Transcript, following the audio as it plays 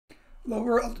Hello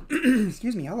world,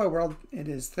 excuse me, hello world. It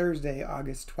is Thursday,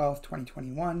 August 12th,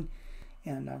 2021,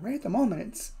 and right at the moment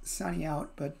it's sunny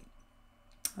out, but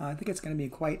I think it's going to be a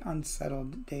quite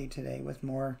unsettled day today with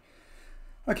more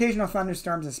occasional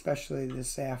thunderstorms, especially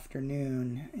this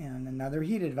afternoon, and another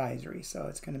heat advisory, so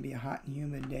it's going to be a hot and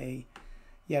humid day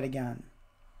yet again.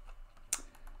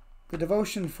 The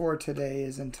devotion for today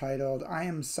is entitled, I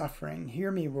Am Suffering, Hear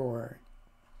Me Roar,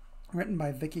 written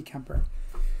by Vicki Kemper.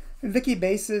 And Vicki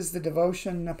bases the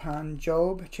devotion upon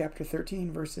Job chapter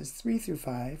 13, verses 3 through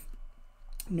 5,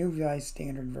 New Revised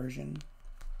Standard Version.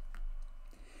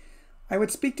 I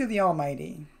would speak to the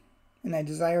Almighty, and I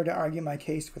desire to argue my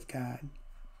case with God.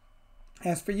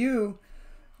 As for you,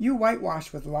 you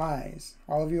whitewash with lies.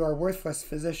 All of you are worthless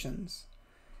physicians.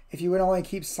 If you would only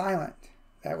keep silent,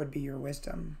 that would be your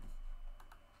wisdom.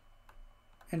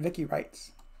 And Vicki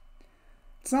writes,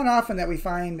 it's not often that we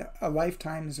find a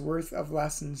lifetime's worth of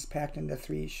lessons packed into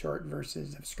 3 short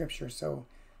verses of Scripture, so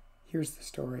here's the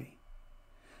story.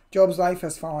 Job's life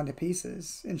has fallen to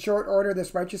pieces. In short order,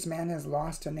 this righteous man has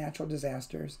lost to natural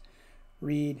disasters,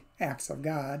 read acts of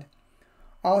God,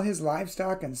 all his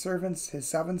livestock and servants, his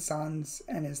 7 sons,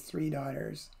 and his 3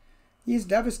 daughters. He is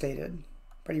devastated,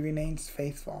 but he remains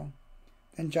faithful.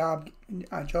 Then Job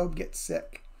gets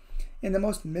sick in the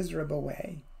most miserable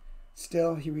way.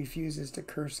 Still, he refuses to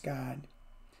curse God.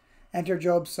 Enter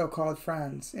Job's so-called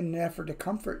friends. In an effort to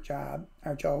comfort Job,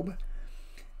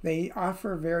 they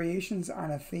offer variations on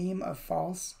a theme of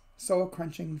false,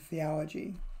 soul-crunching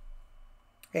theology.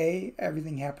 A,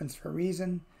 everything happens for a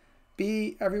reason.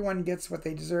 B, everyone gets what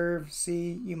they deserve.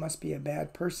 C, you must be a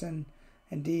bad person.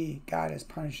 And D, God is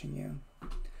punishing you.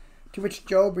 To which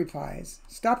Job replies,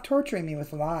 stop torturing me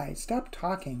with lies. Stop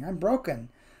talking. I'm broken.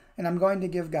 And I'm going to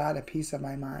give God a piece of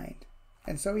my mind.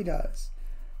 And so he does,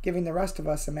 giving the rest of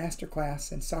us a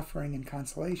masterclass in suffering and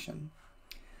consolation.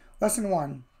 Lesson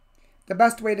 1. The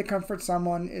best way to comfort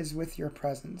someone is with your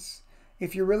presence.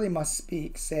 If you really must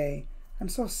speak, say, I'm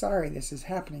so sorry this is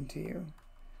happening to you.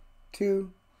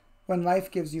 2. When life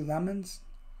gives you lemons,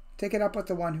 take it up with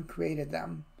the one who created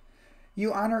them.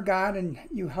 You honor God and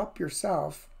you help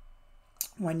yourself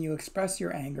when you express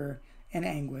your anger and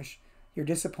anguish, your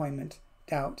disappointment,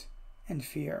 doubt, and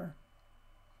fear.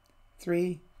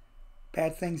 3.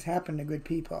 Bad things happen to good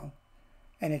people,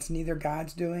 and it's neither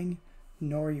God's doing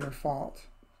nor your fault.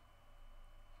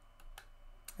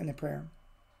 And the prayer.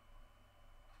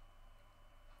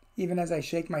 Even as I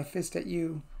shake my fist at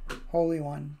you, Holy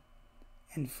One,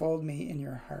 enfold me in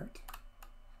your heart.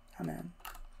 Amen.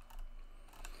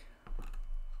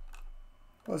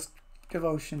 Well, this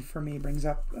devotion for me brings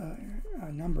up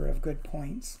a number of good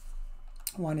points.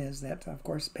 One is that, of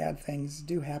course, bad things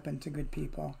do happen to good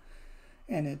people.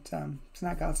 And it's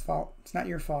not God's fault. It's not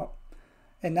your fault.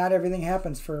 And not everything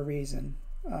happens for a reason.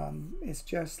 It's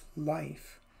just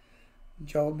life.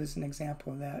 Job is an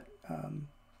example of that.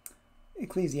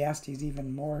 Ecclesiastes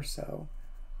even more so.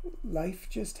 Life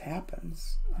just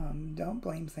happens. Don't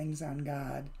blame things on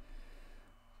God.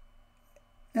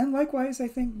 And likewise, I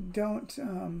think don't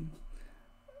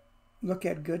look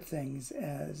at good things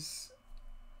as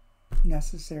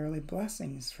necessarily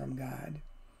blessings from God.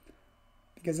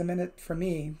 Because the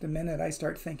minute I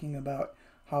start thinking about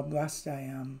how blessed I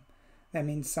am, that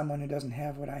means someone who doesn't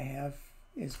have what I have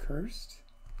is cursed.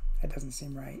 That doesn't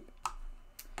seem right.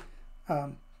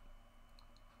 And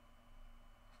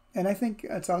I think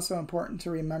it's also important to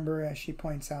remember, as she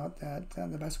points out, that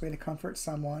the best way to comfort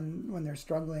someone when they're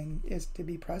struggling is to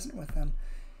be present with them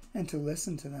and to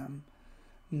listen to them.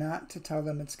 Not to tell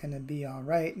them it's going to be all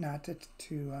right, not to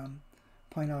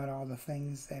point out all the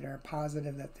things that are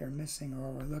positive that they're missing or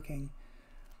overlooking,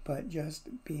 but just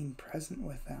being present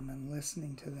with them and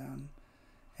listening to them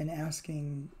and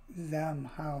asking them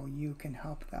how you can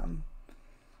help them.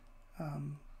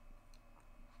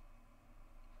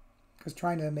 Because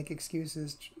trying to make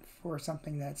excuses for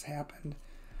something that's happened,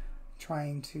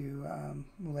 trying to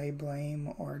lay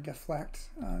blame or deflect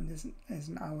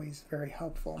isn't always very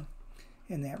helpful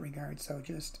in that regard. So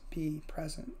just be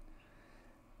present.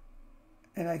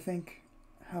 And I think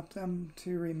help them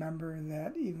to remember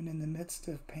that even in the midst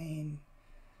of pain,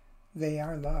 they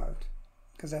are loved.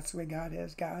 Because that's the way God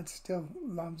is. God still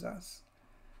loves us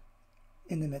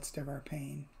in the midst of our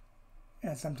pain.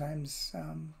 And sometimes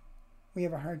we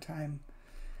have a hard time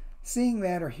seeing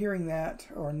that or hearing that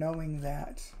or knowing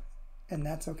that. And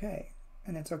that's okay.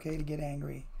 And it's okay to get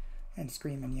angry and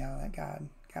scream and yell at God.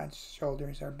 God's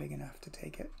shoulders are big enough to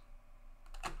take it.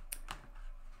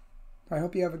 I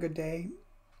hope you have a good day.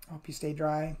 I hope you stay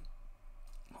dry.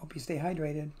 I hope you stay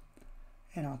hydrated.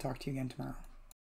 And I'll talk to you again tomorrow.